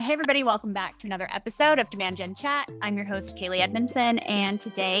Hey, everybody, welcome back to another episode of Demand Gen Chat. I'm your host, Kaylee Edmondson, and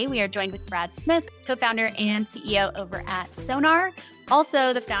today we are joined with Brad Smith, co-founder and CEO over at Sonar,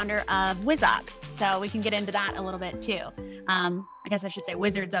 also the founder of WizOps. So we can get into that a little bit too. I guess I should say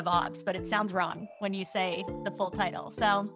Wizards of Ops, but it sounds wrong when you say the full title. So